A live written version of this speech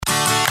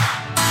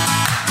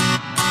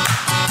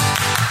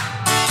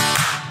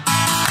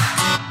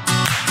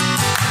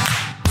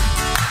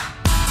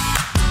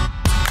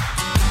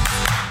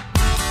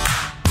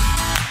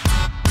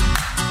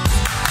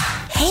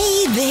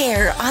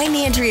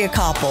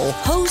Koppel,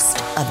 host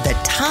of the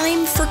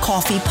Time for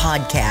Coffee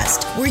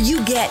podcast, where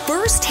you get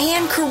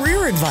firsthand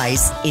career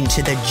advice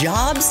into the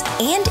jobs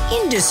and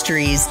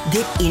industries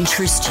that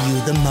interest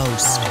you the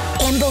most.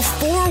 And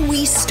before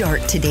we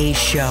start today's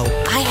show,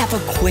 I have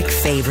a quick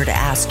favor to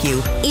ask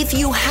you. If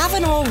you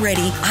haven't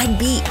already, I'd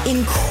be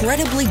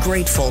incredibly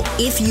grateful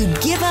if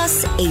you'd give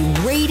us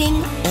a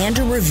rating and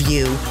a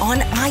review on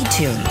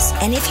iTunes.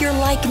 And if you're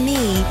like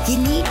me, you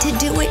need to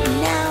do it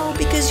now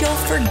because you'll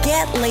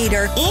forget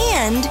later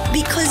and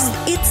because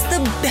it's the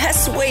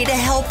best way to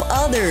help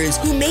others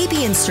who may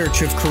be in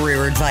search of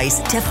career advice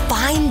to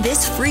find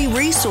this free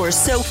resource.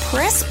 So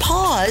press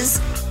pause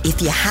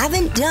if you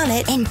haven't done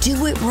it and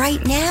do it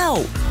right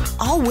now.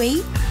 I'll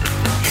wait.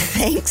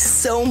 Thanks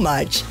so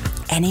much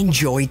and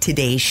enjoy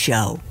today's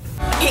show.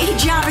 Hey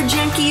Java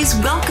Junkies,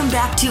 welcome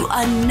back to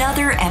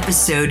another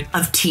episode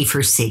of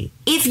T4C.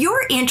 If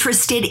you're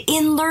interested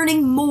in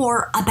learning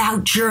more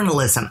about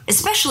journalism,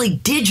 especially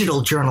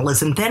digital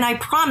journalism, then I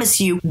promise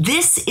you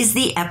this is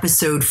the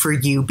episode for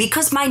you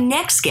because my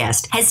next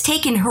guest has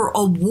taken her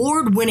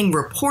award-winning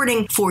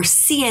reporting for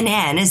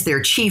CNN as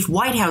their chief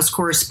White House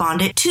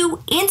correspondent to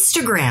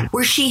Instagram,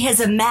 where she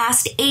has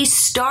amassed a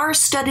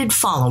star-studded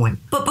following.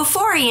 But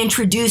before I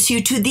introduce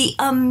you to the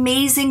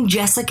amazing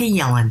Jessica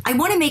Yellin, I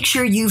want to make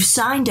sure you've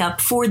signed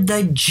up for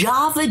the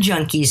Java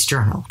Junkies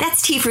Journal.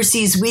 That's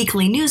T4C's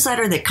weekly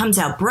newsletter that comes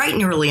out bright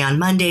and early on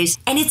Mondays,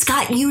 and it's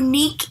got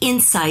unique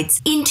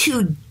insights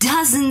into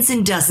dozens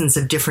and dozens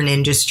of different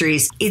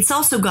industries. It's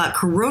also got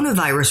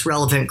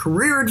coronavirus-relevant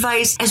career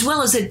advice, as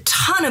well as a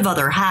ton of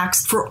other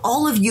hacks for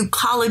all of you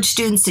college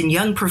students and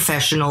young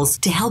professionals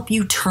to help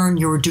you turn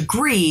your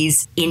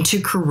degrees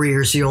into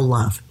careers you'll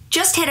love.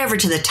 Just head over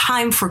to the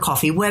Time for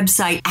Coffee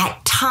website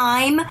at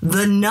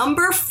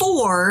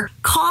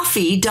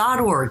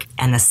time4coffee.org,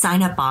 and the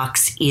sign-up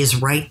box is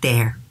right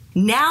there.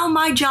 Now,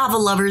 my Java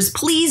lovers,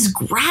 please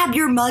grab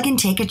your mug and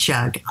take a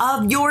chug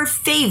of your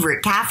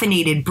favorite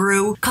caffeinated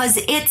brew, because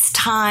it's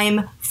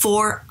time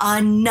for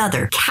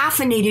another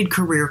caffeinated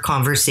career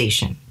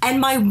conversation.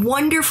 And my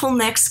wonderful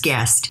next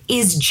guest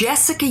is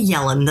Jessica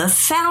Yellin, the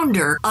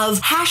founder of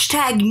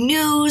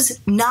 #News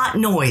Not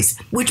Noise,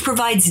 which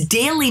provides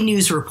daily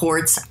news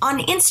reports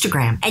on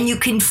Instagram. And you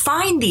can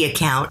find the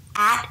account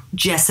at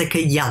Jessica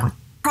Yellin.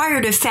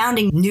 Prior to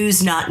founding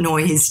News Not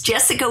Noise,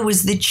 Jessica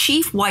was the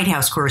chief White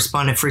House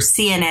correspondent for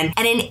CNN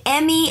and an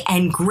Emmy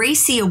and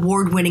Gracie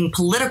Award-winning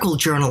political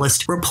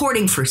journalist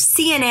reporting for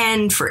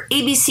CNN, for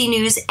ABC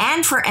News,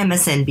 and for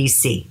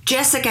MSNBC.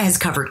 Jessica has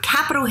covered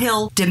Capitol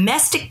Hill,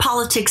 domestic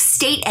politics,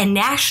 state and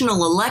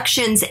national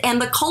elections,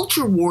 and the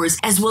culture wars,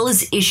 as well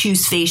as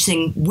issues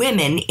facing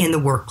women in the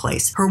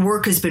workplace. Her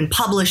work has been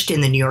published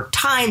in the New York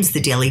Times,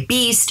 the Daily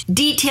Beast,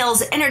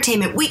 Details,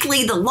 Entertainment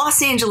Weekly, the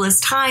Los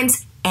Angeles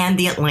Times, and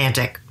The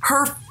Atlantic.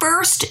 Her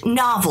first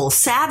novel,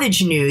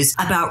 Savage News,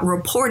 about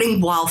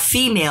reporting while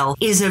female,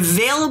 is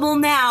available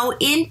now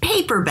in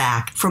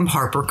paperback from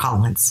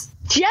HarperCollins.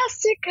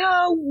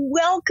 Jessica,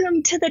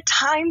 welcome to the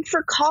Time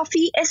for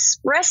Coffee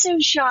Espresso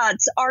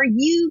Shots. Are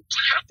you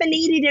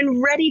caffeinated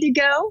and ready to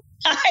go?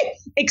 I'm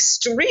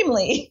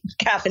extremely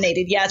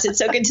caffeinated. Yes, it's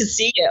so good to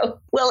see you.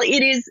 Well,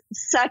 it is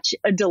such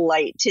a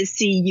delight to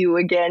see you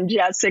again,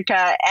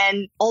 Jessica.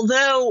 And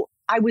although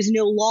I was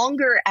no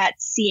longer at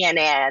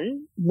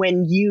CNN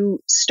when you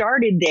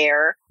started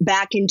there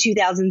back in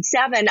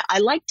 2007. I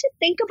like to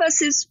think of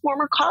us as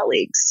former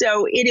colleagues.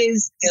 So it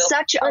is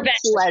such a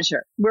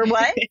pleasure. We're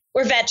what?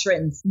 We're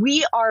veterans.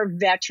 We are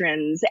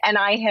veterans. And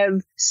I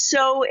have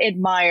so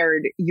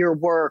admired your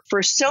work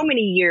for so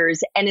many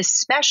years, and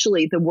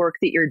especially the work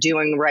that you're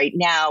doing right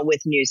now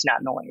with News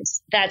Not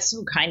Noise. That's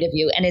so kind of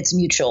you. And it's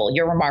mutual.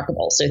 You're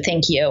remarkable. So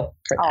thank you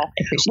for that. I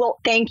appreciate it. Well,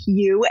 thank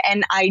you.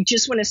 And I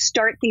just want to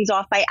start things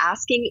off by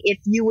asking if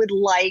you would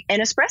like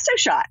an espresso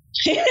shot.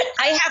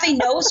 I have a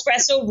no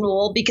espresso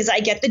rule because I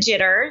get the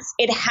jitters.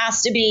 It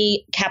has to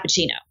be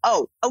cappuccino.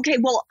 Oh, okay.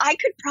 Well, I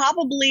could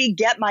probably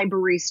get my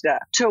barista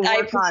to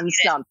work on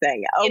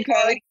something.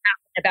 Okay.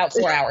 About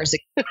 4 hours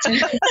ago.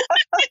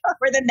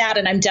 More than that,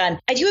 and I'm done.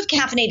 I do have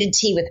caffeinated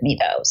tea with me,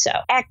 though. So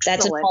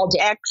that's an all day.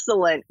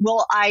 Excellent.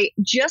 Well, I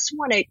just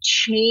want to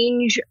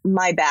change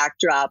my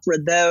backdrop for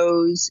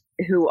those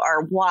who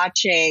are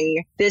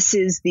watching. This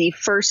is the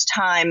first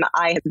time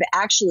I have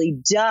actually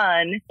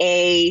done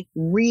a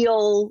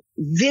real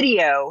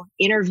video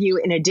interview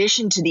in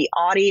addition to the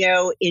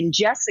audio in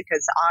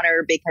Jessica's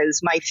honor,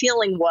 because my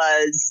feeling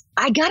was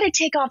I got to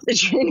take off the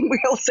training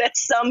wheels at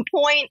some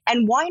point,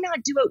 and why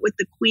not do it with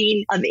the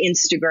queen of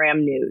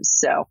Instagram news?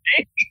 So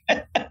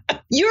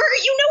you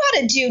know how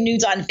to do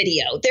news on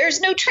video.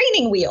 There's no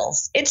training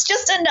wheels. It's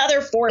just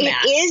another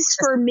format. It is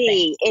for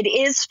me. It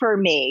is for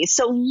me.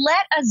 So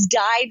let us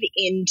dive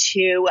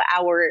into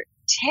our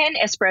 10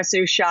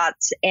 espresso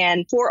shots.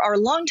 And for our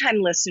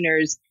longtime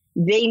listeners,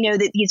 they know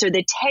that these are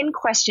the 10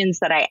 questions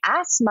that I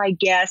ask my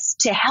guests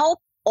to help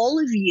all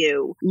of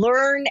you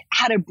learn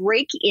how to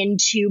break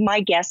into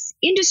my guest's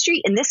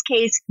industry, in this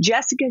case,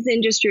 Jessica's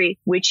industry,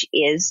 which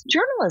is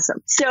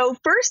journalism. So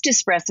first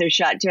espresso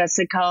shot,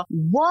 Jessica,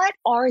 what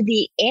are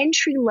the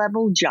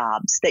entry-level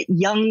jobs that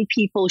young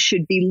people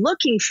should be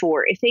looking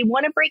for if they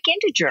want to break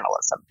into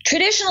journalism?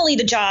 Traditionally,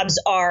 the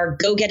jobs are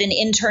go get an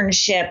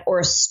internship or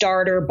a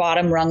starter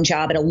bottom rung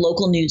job at a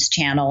local news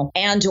channel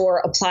and or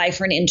apply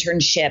for an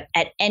internship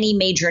at any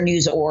major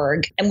news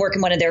org and work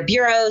in one of their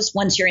bureaus.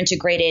 Once you're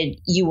integrated,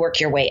 you work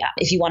your way up.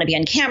 If you want to be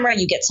on camera,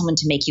 you get someone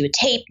to make you a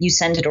tape, you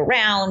send it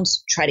around,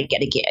 try to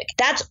get a gig.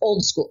 That's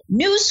old school.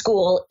 New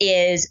school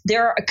is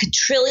there are a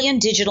quadrillion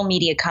digital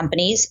media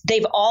companies.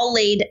 They've all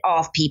laid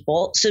off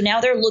people. So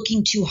now they're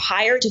looking to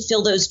hire to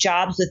fill those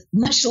jobs with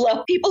much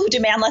lower people who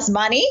demand less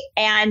money.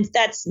 And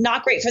that's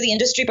not great for the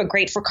industry, but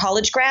great for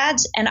college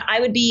grads. And I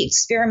would be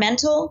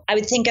experimental. I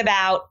would think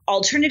about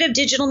alternative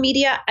digital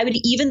media. I would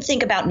even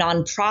think about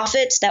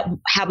nonprofits that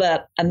have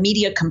a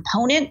media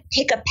component.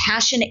 Pick a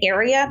passion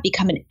area,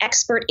 become an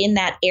expert in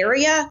that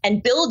area,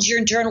 and build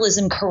your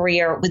journalism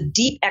career with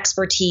deep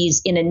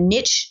expertise in a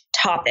niche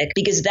topic,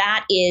 because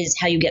that is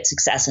how you get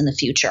success in the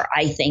future,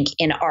 I think,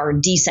 in our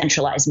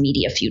decentralized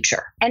media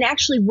future. And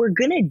actually, we're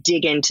going to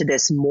dig into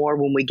this more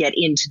when we get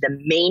into the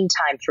main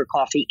Time for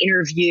Coffee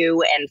interview.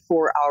 And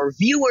for our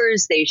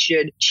viewers, they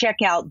should check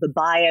out the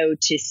bio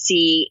to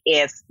see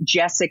if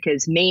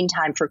Jessica's main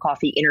Time for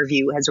Coffee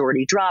interview has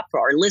already dropped. For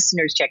our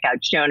listeners, check out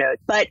show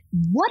notes. But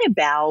what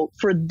about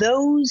for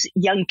those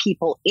young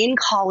people in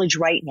college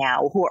right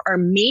now who are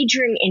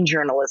majoring in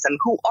journalism,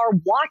 who are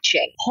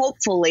watching,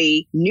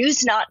 hopefully,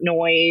 News Not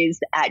Noise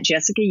at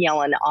Jessica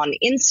Yellin on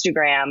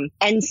Instagram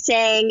and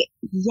saying,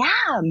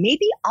 yeah,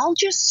 maybe I'll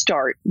just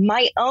start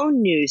my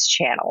own news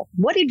channel.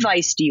 What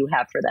advice do you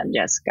have for them,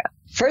 Jessica?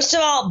 First of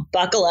all,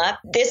 buckle up.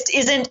 This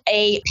isn't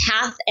a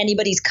path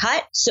anybody's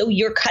cut, so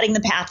you're cutting the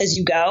path as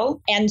you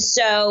go. And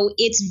so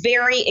it's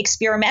very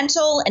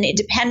experimental and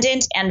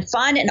independent and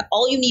fun. And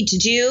all you need to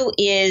do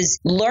is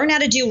learn how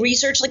to do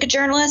research like a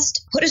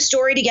journalist, put a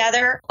story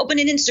together, open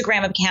an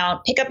Instagram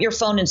account, pick up your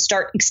phone and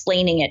start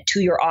explaining it to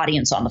your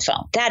audience on the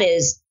phone. That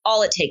is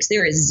all it takes.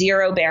 There is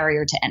zero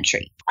barrier to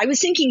entry. I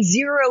was thinking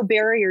zero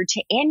barrier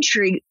to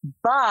entry,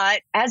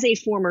 but as a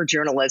former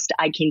journalist,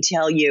 I can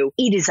tell you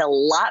it is a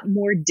lot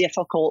more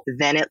difficult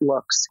than it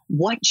looks.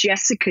 What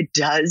Jessica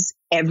does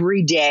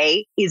every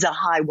day is a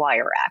high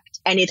wire act.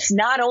 And it's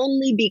not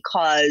only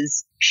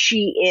because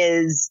she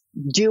is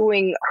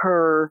doing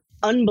her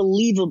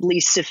unbelievably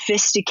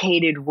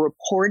sophisticated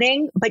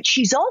reporting, but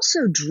she's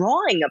also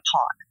drawing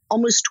upon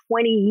almost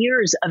 20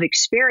 years of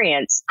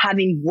experience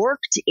having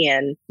worked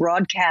in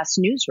broadcast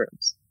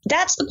newsrooms.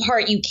 That's the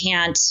part you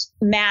can't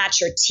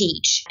match or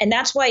teach. And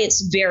that's why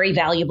it's very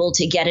valuable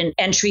to get an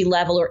entry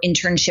level or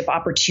internship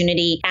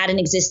opportunity at an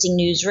existing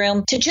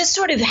newsroom to just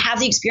sort of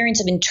have the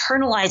experience of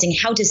internalizing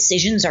how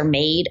decisions are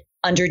made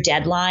under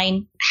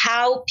deadline,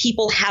 how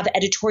people have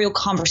editorial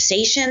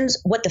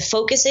conversations, what the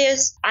focus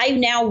is. I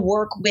now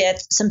work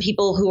with some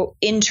people who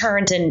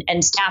interns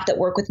and staff that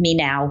work with me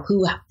now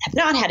who have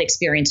not had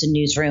experience in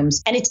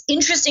newsrooms. And it's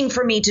interesting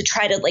for me to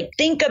try to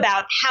think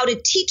about how to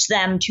teach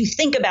them to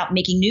think about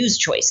making news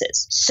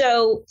choices.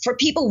 So for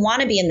people who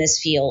want to be in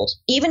this field,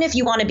 even if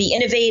you want to be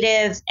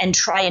innovative and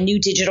try a new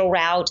digital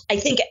route, I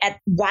think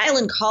while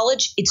in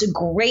college, it's a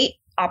great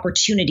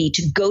opportunity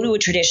to go to a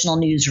traditional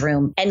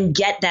newsroom and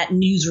get that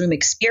newsroom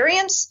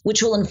experience,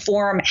 which will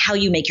inform how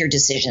you make your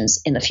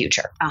decisions in the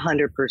future.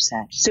 100%.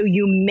 So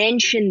you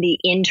mentioned the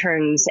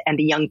interns and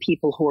the young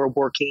people who are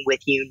working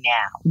with you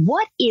now.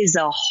 What is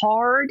a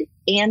hard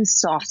and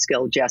soft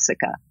skill,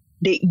 Jessica,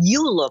 that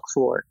you look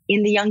for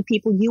in the young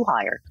people you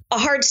hire? A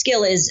hard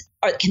skill is,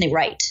 can they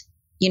write?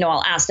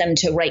 I'll ask them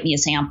to write me a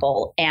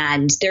sample.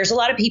 And there's a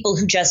lot of people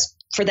who just,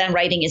 for them,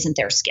 writing isn't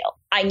their skill.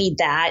 I need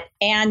that.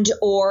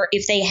 Or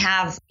if they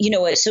have,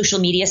 a social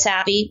media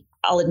savvy,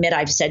 I'll admit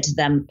I've said to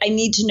them, I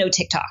need to know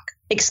TikTok.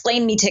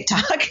 Explain me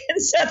TikTok.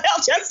 And so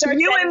they'll just start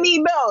You and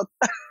me both.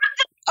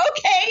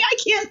 Okay, I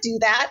can't do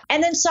that.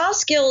 And then soft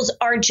skills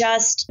are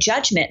just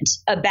judgment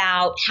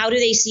about how do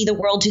they see the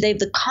world? Do they have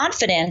the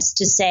confidence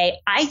to say,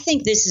 I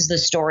think this is the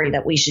story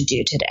that we should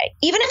do today?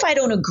 Even if I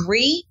don't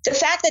agree, the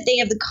fact that they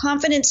have the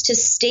confidence to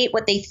state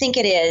what they think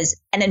it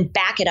is and then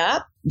back it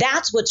up,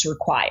 that's what's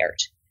required.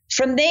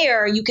 From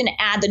there, you can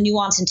add the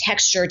nuance and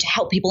texture to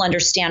help people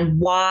understand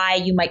why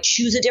you might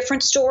choose a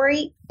different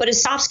story. But a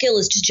soft skill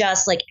is to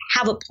just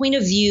have a point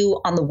of view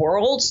on the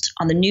world,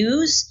 on the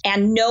news,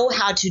 and know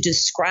how to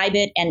describe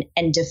it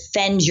and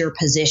defend your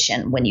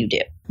position when you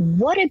do.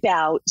 What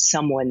about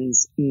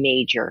someone's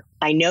major?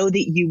 I know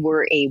that you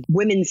were a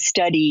women's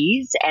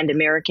studies and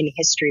American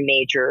history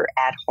major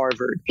at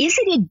Harvard. Is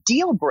it a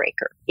deal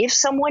breaker if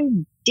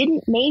someone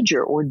didn't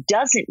major or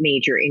doesn't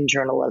major in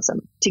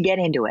journalism to get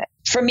into it?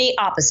 For me,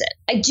 opposite.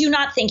 I do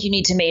not think you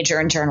need to major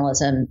in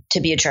journalism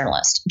to be a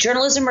journalist.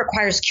 Journalism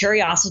requires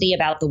curiosity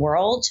about the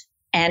world.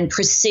 and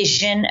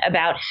precision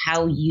about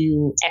how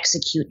you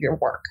execute your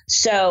work.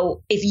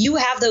 So if you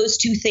have those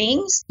two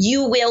things,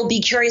 you will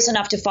be curious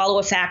enough to follow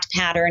a fact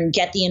pattern,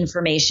 get the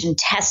information,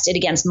 test it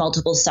against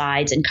multiple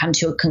sides, and come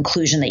to a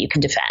conclusion that you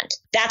can defend.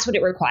 That's what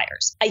it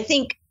requires. I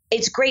think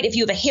it's great if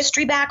you have a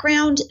history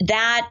background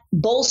that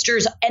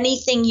bolsters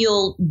anything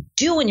you'll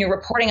do when you're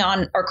reporting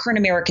on our current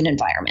American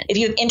environment. If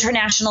you have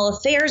international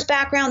affairs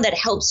background, that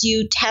helps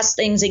you test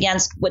things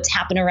against what's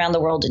happened around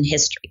the world in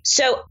history.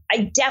 So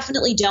I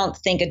definitely don't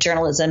think a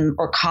journalism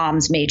or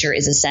comms major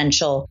is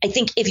essential. I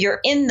think if you're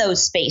in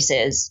those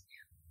spaces,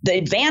 the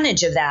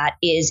advantage of that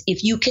is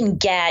if you can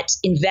get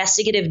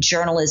investigative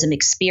journalism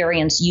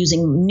experience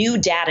using new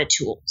data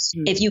tools,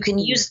 if you can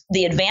use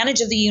the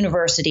advantage of the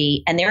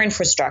university and their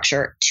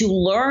infrastructure to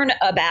learn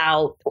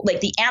about like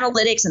the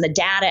analytics and the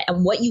data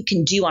and what you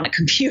can do on a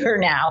computer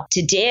now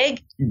to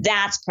dig,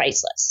 that's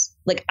priceless.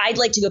 Like I'd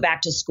like to go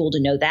back to school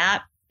to know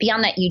that.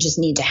 Beyond that, you just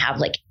need to have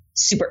like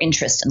super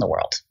interest in the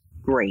world.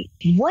 Great.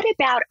 What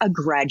about a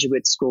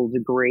graduate school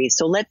degree?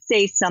 So let's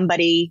say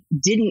somebody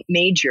didn't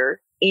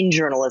major in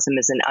journalism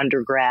as an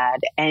undergrad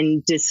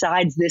and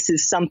decides this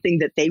is something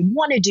that they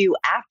want to do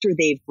after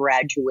they've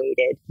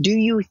graduated. Do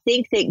you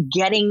think that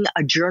getting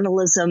a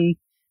journalism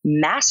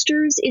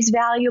master's is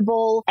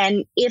valuable?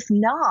 And if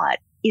not,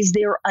 is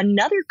there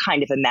another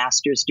kind of a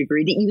master's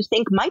degree that you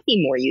think might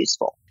be more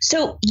useful?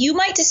 So you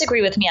might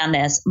disagree with me on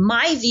this.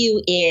 My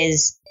view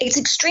is it's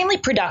extremely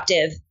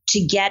productive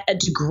to get a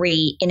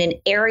degree in an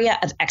area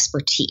of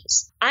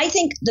expertise. I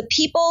think the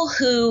people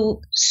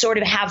who sort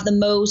of have the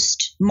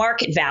most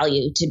market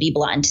value, to be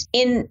blunt,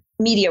 in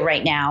media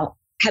right now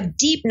have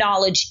deep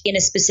knowledge in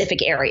a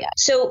specific area.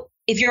 So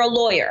if you're a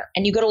lawyer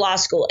and you go to law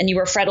school and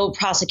you're a federal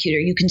prosecutor,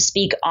 you can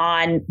speak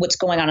on what's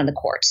going on in the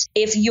courts.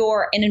 If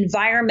you're an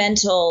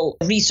environmental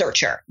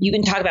researcher, you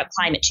can talk about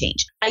climate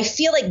change. I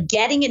feel like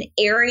getting an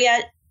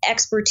area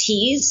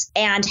expertise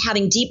and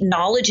having deep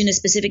knowledge in a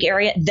specific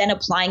area, then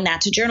applying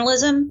that to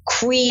journalism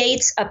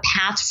creates a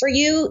path for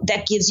you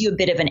that gives you a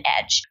bit of an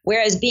edge.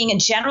 Whereas being a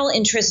general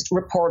interest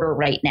reporter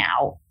right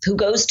now who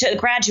goes to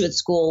graduate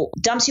school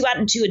dumps you out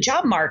into a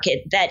job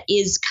market that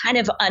is kind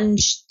of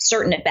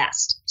uncertain at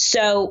best.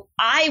 So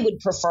I would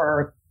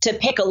prefer to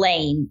pick a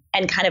lane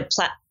and kind of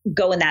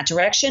go in that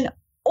direction,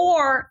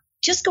 or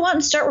just go out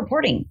and start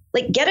reporting.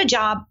 Like get a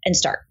job and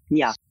start.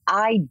 Yeah,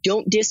 I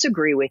don't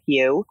disagree with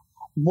you.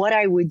 What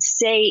I would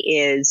say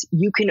is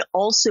you can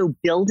also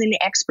build an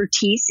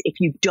expertise if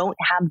you don't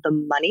have the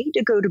money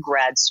to go to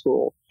grad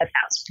school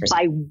 1,000%.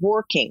 by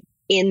working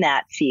in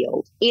that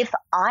field. If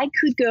I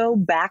could go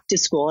back to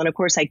school, and of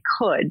course I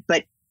could,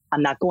 but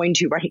I'm not going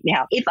to right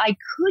now. If I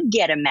could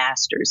get a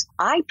master's,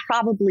 I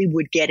probably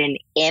would get an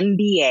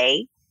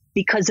MBA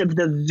because of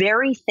the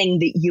very thing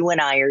that you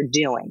and I are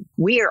doing.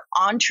 We are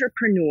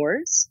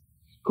entrepreneurs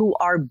who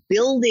are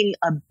building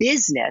a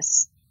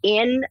business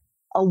in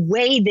a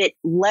way that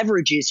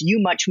leverages you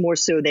much more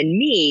so than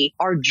me,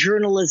 our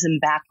journalism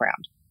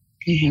background.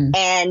 Mm-hmm.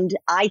 And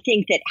I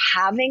think that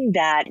having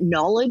that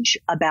knowledge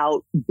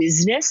about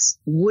business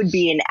would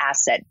be an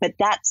asset. But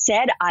that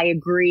said, I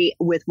agree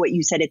with what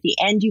you said at the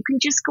end. You can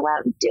just go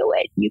out and do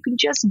it. You can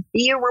just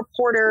be a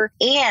reporter,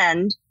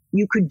 and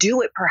you could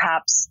do it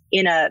perhaps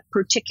in a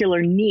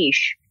particular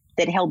niche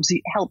that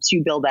helps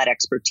you build that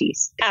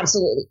expertise.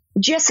 Absolutely.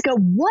 Jessica,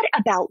 what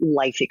about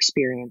life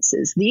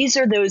experiences? These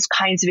are those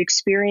kinds of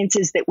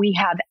experiences that we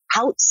have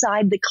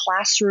outside the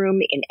classroom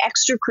in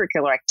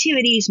extracurricular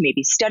activities,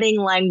 maybe studying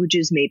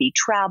languages, maybe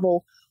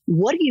travel.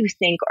 What do you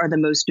think are the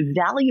most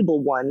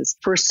valuable ones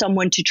for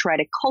someone to try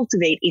to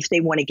cultivate if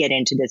they want to get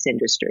into this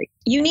industry?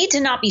 You need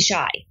to not be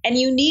shy, and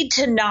you need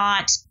to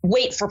not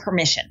wait for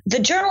permission. The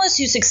journalists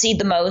who succeed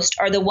the most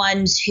are the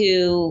ones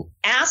who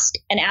ask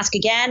and ask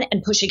again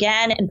and push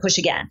again and push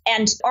again,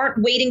 and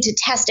aren't waiting to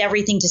test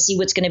everything to see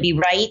what's going to be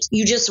right.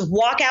 You just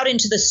walk out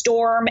into the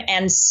storm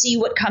and see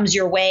what comes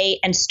your way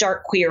and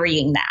start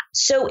querying that.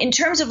 So in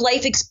terms of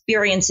life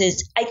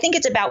experiences, I think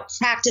it's about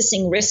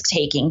practicing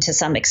risk-taking to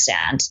some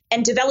extent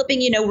and developing,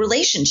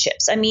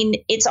 relationships. I mean,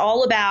 it's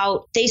all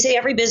about, they say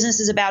every business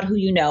is about who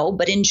you know,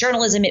 but in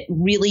journalism, it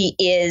really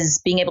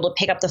is being able to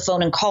pick up the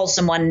phone and call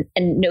someone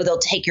and know they'll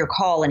take your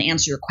call and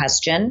answer your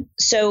question.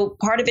 So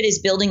part of it is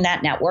building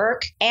that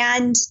network.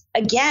 And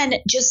again,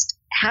 just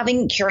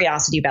having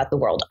curiosity about the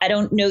world. I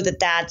don't know that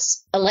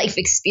that's a life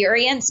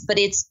experience, but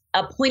it's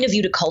a point of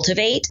view to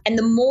cultivate. And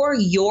the more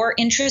you're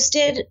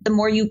interested, the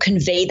more you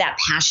convey that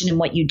passion in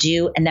what you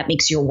do. And that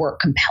makes your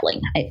work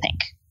compelling, I think.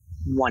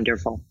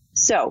 Wonderful.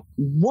 So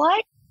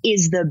what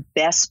is the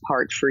best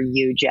part for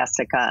you,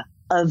 Jessica,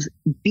 of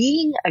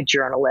being a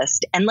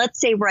journalist, and let's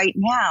say right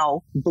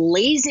now,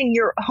 blazing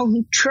your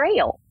own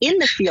trail in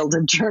the field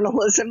of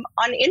journalism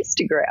on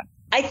Instagram?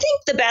 I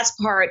think the best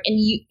part, and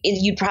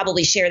you'd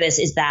probably share this,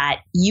 is that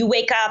you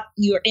wake up,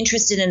 you're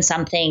interested in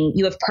something,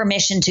 you have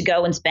permission to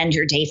go and spend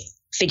your day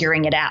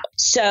figuring it out.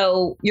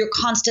 So you're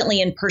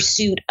constantly in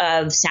pursuit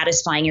of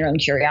satisfying your own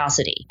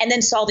curiosity and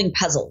then solving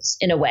puzzles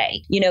in a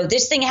way.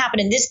 This thing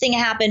happened and this thing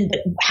happened, but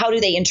how do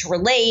they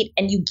interrelate?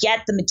 And you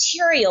get the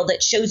material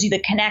that shows you the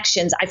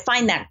connections. I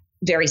find that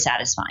very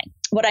satisfying.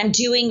 What I'm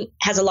doing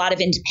has a lot of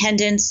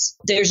independence.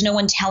 There's no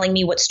one telling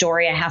me what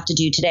story I have to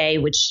do today,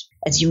 which,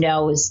 as you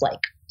know, is like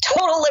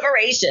total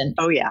liberation.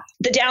 Oh, yeah.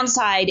 The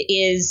downside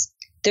is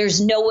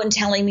there's no one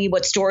telling me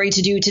what story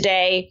to do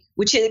today,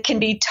 which can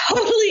be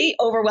totally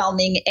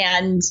overwhelming.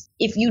 And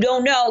if you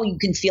don't know, you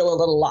can feel a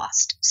little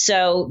lost.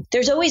 So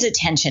there's always a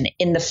tension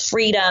in the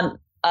freedom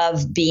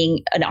of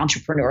being an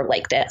entrepreneur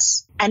like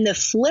this. And the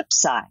flip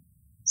side,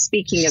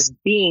 speaking of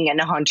being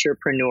an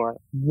entrepreneur,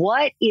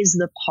 what is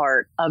the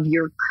part of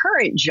your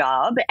current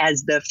job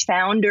as the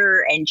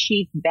founder and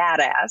chief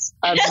badass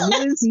of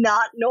News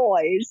Not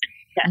Noise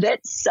that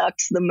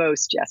sucks the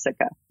most,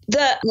 Jessica?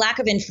 The lack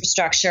of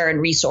infrastructure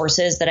and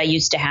resources that I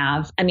used to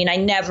have. I mean, I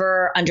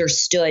never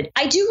understood.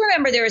 I do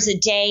remember there was a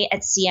day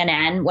at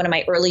CNN, one of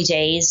my early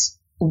days,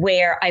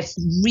 where I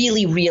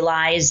really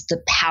realized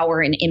the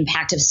power and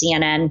impact of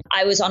CNN.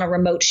 I was on a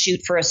remote shoot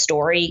for a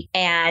story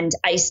and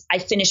I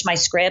finished my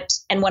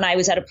script. And when I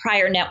was at a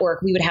prior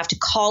network, we would have to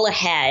call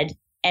ahead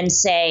and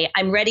say,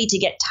 I'm ready to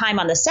get time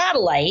on the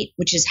satellite,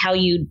 which is how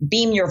you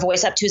beam your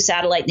voice up to a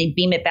satellite and they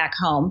beam it back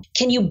home.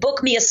 Can you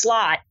book me a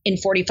slot in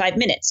 45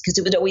 minutes? Because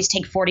it would always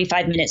take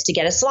 45 minutes to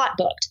get a slot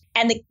booked.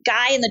 And the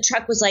guy in the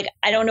truck was like,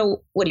 I don't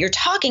know what you're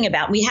talking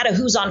about. We had a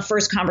who's on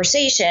first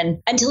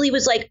conversation until he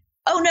was like,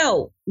 oh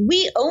no,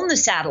 we own the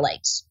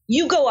satellites.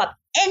 You go up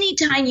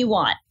anytime you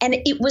want. And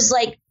it was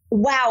like,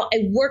 wow,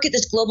 I work at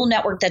this global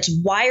network that's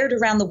wired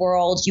around the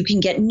world. You can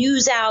get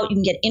news out, you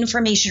can get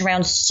information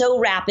around so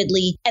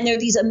rapidly. And there are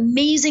these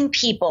amazing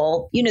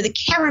people, you know, the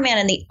cameraman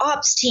and the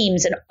ops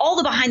teams and all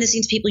the behind the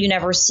scenes people you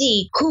never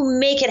see who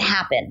make it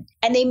happen.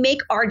 And they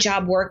make our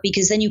job work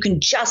because then you can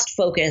just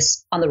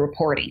focus on the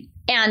reporting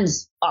and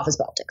office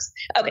politics.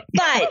 Okay,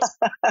 but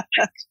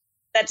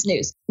that's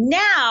news.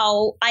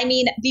 Now, I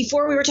mean,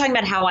 before we were talking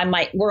about how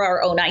we're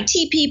our own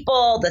IT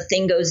people, the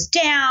thing goes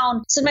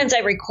down. Sometimes I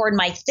record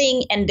my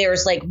thing and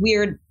there's like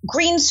weird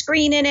green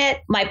screen in it.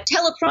 My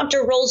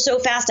teleprompter rolls so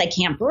fast I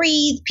can't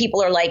breathe.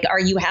 People are like,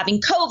 are you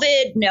having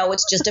COVID? No,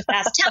 it's just a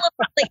fast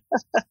teleprompter.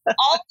 Like,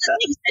 all the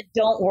things that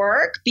don't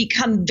work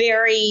become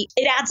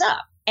it adds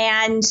up.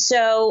 And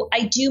so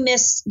I do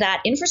miss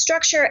that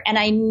infrastructure and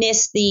I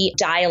miss the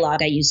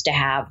dialogue I used to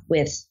have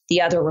with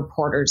the other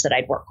reporters that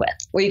I'd work with,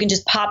 where you can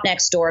just pop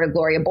next door to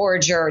Gloria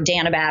Borger or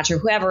Dana Batch or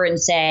whoever and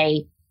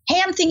say,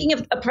 hey, I'm thinking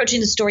of approaching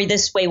the story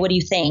this way. What do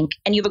you think?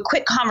 And you have a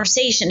quick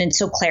conversation and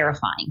so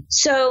clarifying.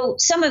 So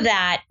some of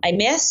that I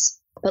miss.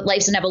 But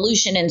life's an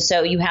evolution. And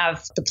so you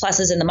have the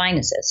pluses and the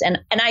minuses. And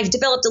I've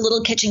developed a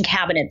little kitchen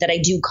cabinet that I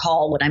do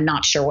call when I'm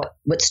not sure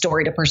what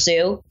story to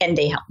pursue. And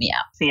they help me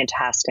out.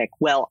 Fantastic.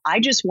 Well,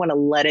 I just want to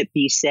let it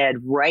be said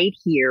right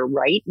here,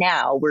 right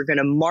now, we're going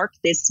to mark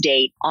this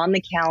date on the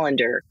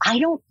calendar. I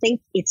don't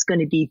think it's going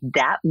to be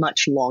that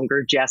much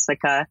longer,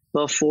 Jessica,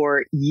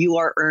 before you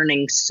are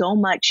earning so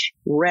much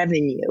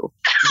revenue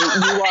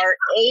that you are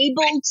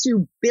able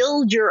to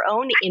build your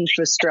own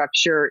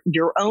infrastructure,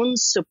 your own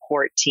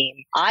support team.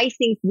 I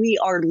think we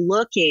are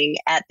looking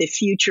at the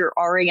future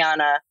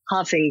Arianna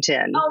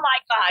Huffington. Oh my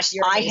gosh.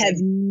 I have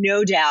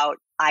no doubt.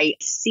 I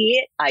see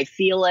it. I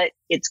feel it.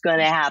 It's going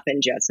to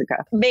happen,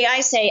 Jessica. May I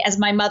say, as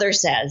my mother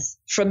says,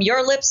 from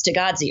your lips to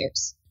God's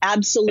ears.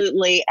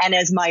 Absolutely. And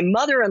as my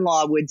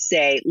mother-in-law would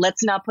say,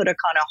 let's not put a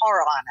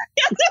Kanahara on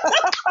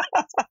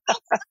it.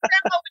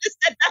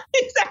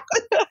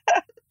 Exactly.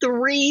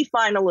 3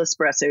 final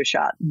espresso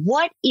shots.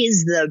 What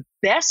is the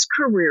best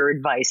career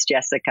advice,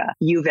 Jessica,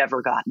 you've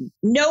ever gotten?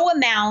 No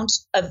amount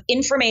of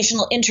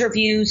informational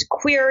interviews,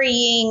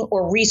 querying,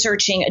 or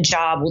researching a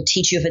job will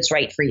teach you if it's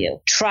right for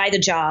you. Try the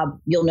job.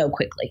 You'll know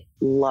quickly.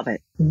 Love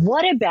it.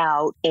 What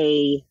about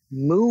a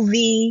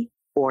movie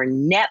or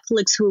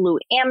Netflix, Hulu,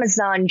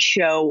 Amazon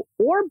show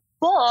or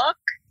book?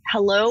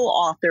 Hello,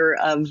 author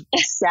of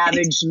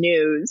Savage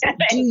News.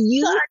 Do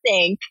you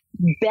think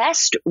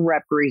best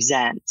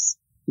represents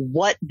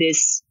what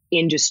this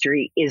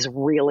industry is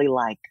really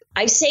like?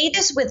 I say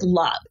this with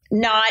love,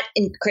 not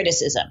in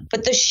criticism,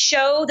 but the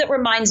show that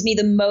reminds me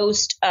the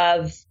most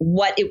of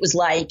what it was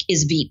like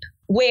is Veep,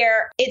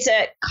 where it's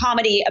a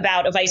comedy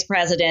about a vice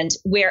president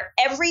where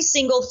every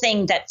single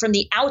thing that from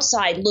the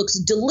outside looks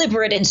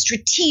deliberate and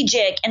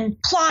strategic and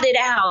plotted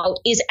out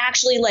is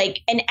actually like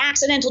an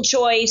accidental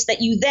choice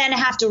that you then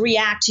have to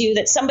react to,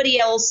 that somebody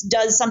else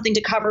does something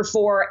to cover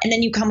for, and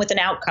then you come with an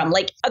outcome,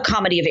 like a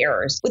comedy of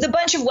errors with a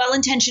bunch of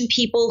well-intentioned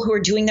people who are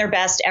doing their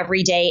best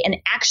every day and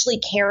actually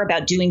care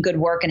about doing good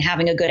work and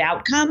having a good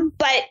outcome.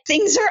 But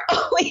things are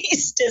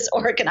always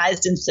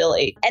disorganized and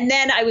silly. And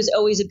then I was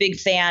always a big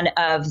fan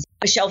of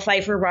Michelle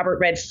Pfeiffer, Robert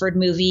Redford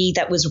movie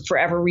that was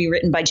forever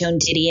rewritten by Joan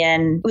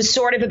Didion. It was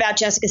sort of about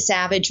Jessica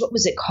Savage. What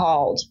was it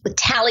called? With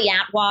Tally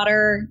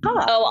Atwater.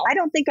 Oh, I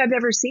don't think I've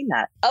ever seen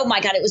that. Oh my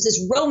God. It was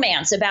this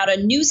romance about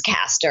a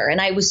newscaster. And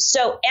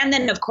and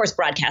then of course,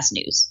 broadcast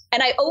news.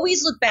 And I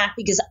always look back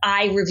because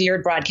I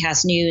revered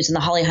broadcast news and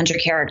the Holly Hunter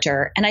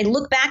character. And I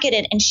look back at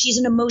it and she's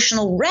an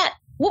emotional wreck.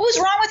 What was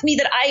wrong with me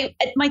that I,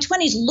 at my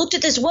 20s, looked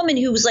at this woman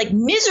who was like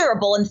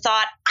miserable and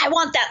thought, I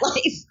want that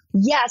life?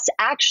 Yes,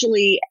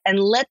 actually, and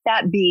let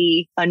that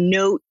be a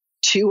note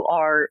to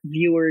our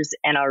viewers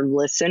and our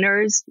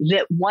listeners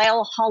that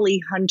while Holly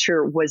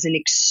Hunter was an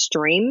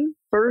extreme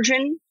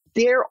version,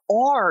 there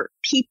are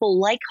people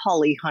like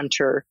Holly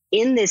Hunter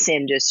in this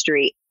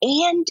industry,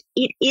 and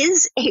it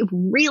is a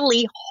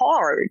really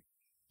hard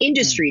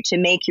industry to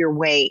make your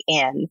way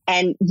in.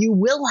 And you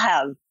will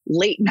have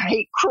late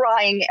night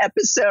crying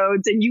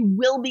episodes, and you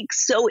will be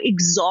so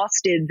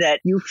exhausted that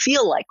you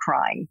feel like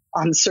crying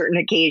on certain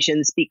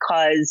occasions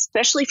because,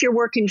 especially if you're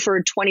working for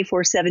a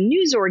 24/7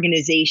 news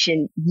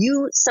organization,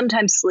 you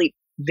sometimes sleep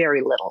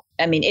very little.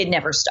 I mean, it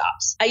never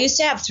stops. I used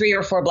to have 3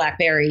 or 4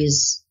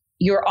 Blackberries.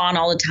 You're on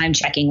all the time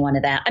checking one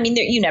of them. I mean,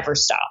 you never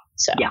stop.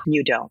 So yeah,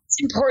 you don't.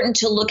 It's important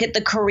to look at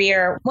the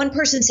career. One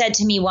person said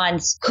to me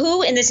once,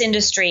 who in this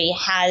industry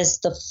has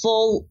the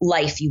full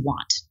life you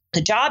want?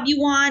 The job you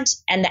want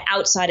and the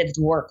outside of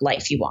the work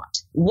life you want?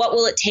 What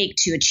will it take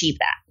to achieve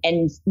that?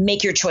 And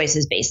make your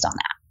choices based on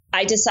that.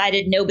 I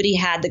decided nobody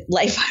had the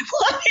life I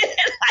wanted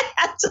and I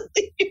had to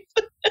leave.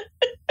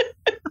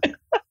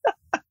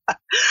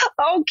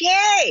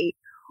 Okay.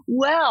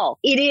 Well,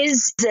 it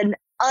is an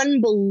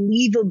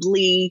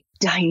unbelievably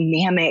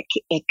dynamic,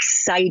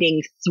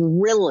 exciting,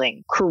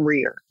 thrilling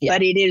career. Yeah.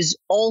 But it is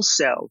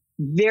also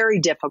very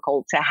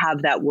difficult to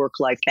have that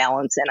work-life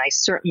balance. And I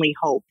certainly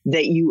hope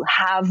that you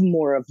have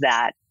more of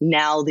that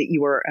now that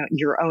you are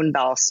your own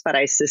boss. But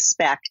I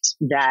suspect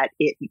that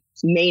it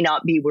may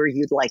not be where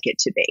you'd like it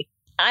to be.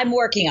 I'm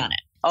working on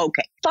it.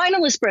 Okay.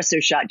 Final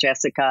espresso shot,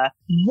 Jessica.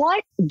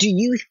 What do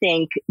you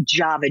think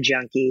Java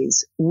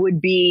junkies would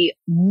be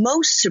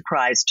most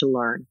surprised to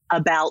learn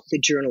about the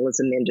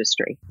journalism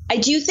industry? I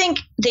do think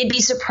they'd be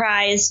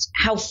surprised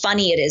how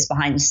funny it is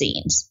behind the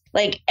scenes.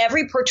 Like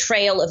every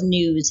portrayal of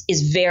news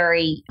is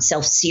very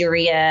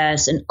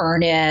self-serious and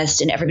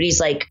earnest, and everybody's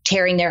like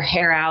tearing their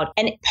hair out.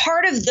 And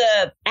part of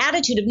the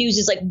attitude of news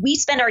is like we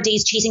spend our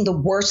days chasing the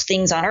worst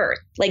things on earth.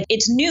 Like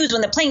it's news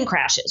when the plane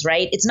crashes,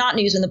 right? It's not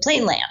news when the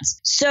plane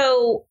lands.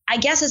 So I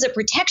guess as a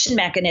protection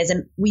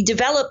mechanism, we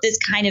develop this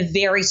kind of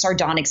very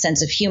sardonic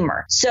sense of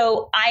humor.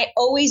 So I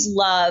always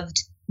loved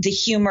the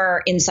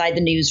humor inside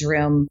the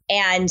newsroom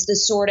and the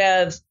sort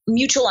of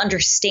mutual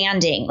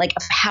understanding, like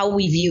of how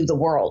we view the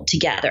world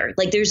together.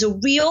 Like there's a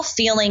real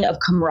feeling of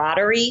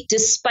camaraderie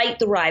despite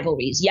the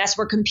rivalries. Yes,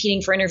 we're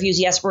competing for interviews.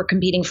 Yes, we're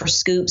competing for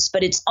scoops,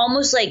 but it's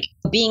almost like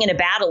being in a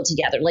battle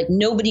together. Like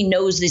nobody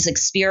knows this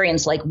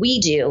experience like we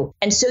do.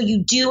 And so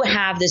you do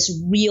have this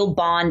real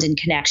bond and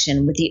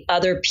connection with the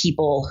other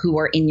people who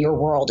are in your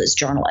world as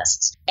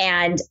journalists.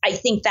 And I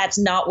think that's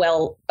not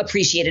well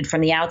appreciated from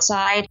the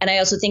outside. And I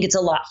also think it's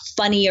a lot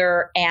funnier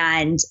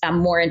and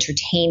more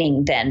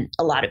entertaining than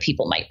a lot of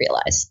people might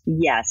realize.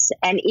 Yes.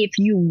 And if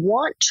you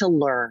want to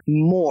learn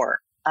more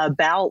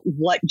about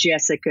what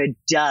Jessica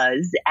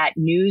does at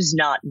News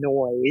Not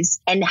Noise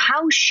and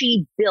how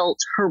she built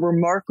her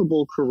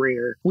remarkable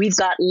career, we've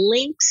got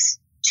links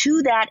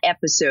to that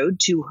episode,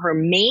 to her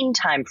main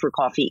Time for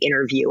Coffee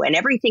interview, and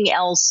everything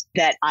else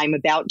that I'm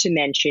about to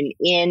mention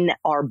in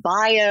our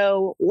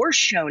bio or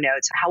show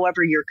notes,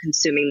 however you're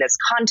consuming this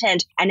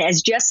content. And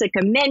as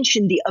Jessica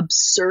mentioned, the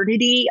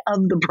absurdity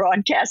of the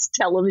broadcast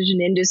television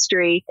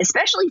industry,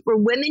 especially for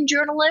women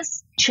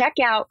journalists, check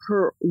out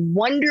her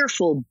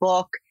wonderful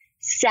book,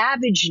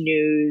 Savage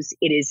News.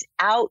 It is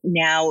out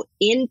now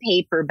in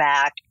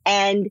paperback,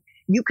 and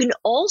you can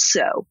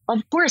also,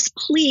 of course,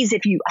 please,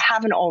 if you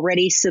haven't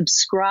already,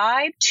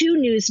 subscribe to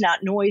News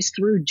Not Noise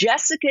through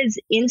Jessica's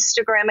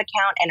Instagram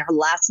account, and her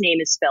last name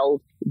is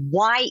spelled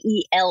Yellin.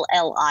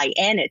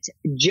 It's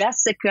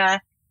Jessica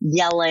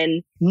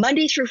Yellin.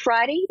 Monday through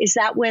Friday, is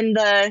that when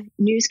the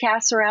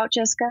newscasts are out,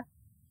 Jessica?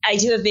 I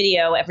do a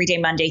video every day,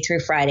 Monday through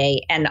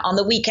Friday. And on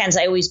the weekends,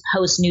 I always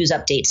post news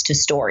updates to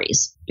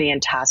stories.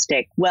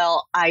 Fantastic.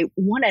 Well, I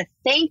want to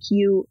thank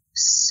you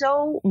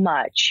so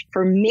much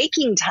for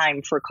making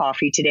time for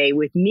coffee today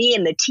with me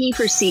and the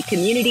T4C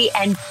community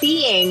and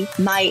being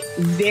my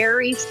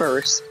very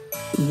first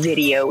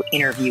video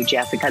interview,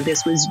 Jessica.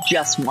 This was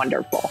just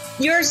wonderful.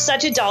 You're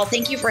such a doll.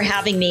 Thank you for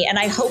having me. And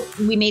I hope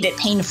we made it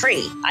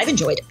pain-free. I've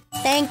enjoyed it.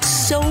 Thanks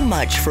so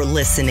much for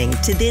listening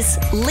to this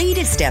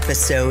latest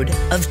episode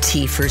of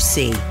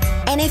T4C.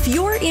 And if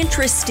you're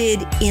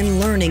interested in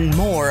learning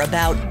more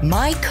about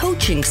my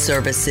coaching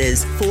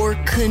services for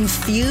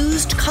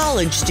confused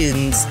college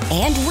students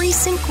and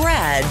recent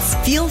grads,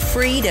 feel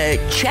free to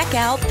check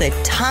out the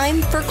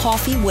Time for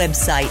Coffee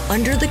website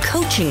under the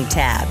coaching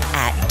tab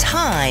at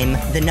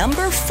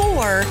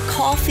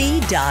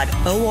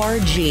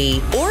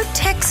time4coffee.org or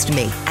text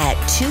me at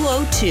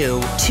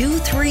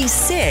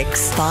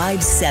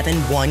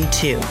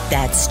 202-236-5712.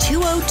 That's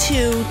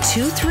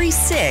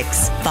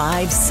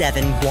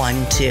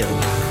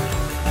 202-236-5712.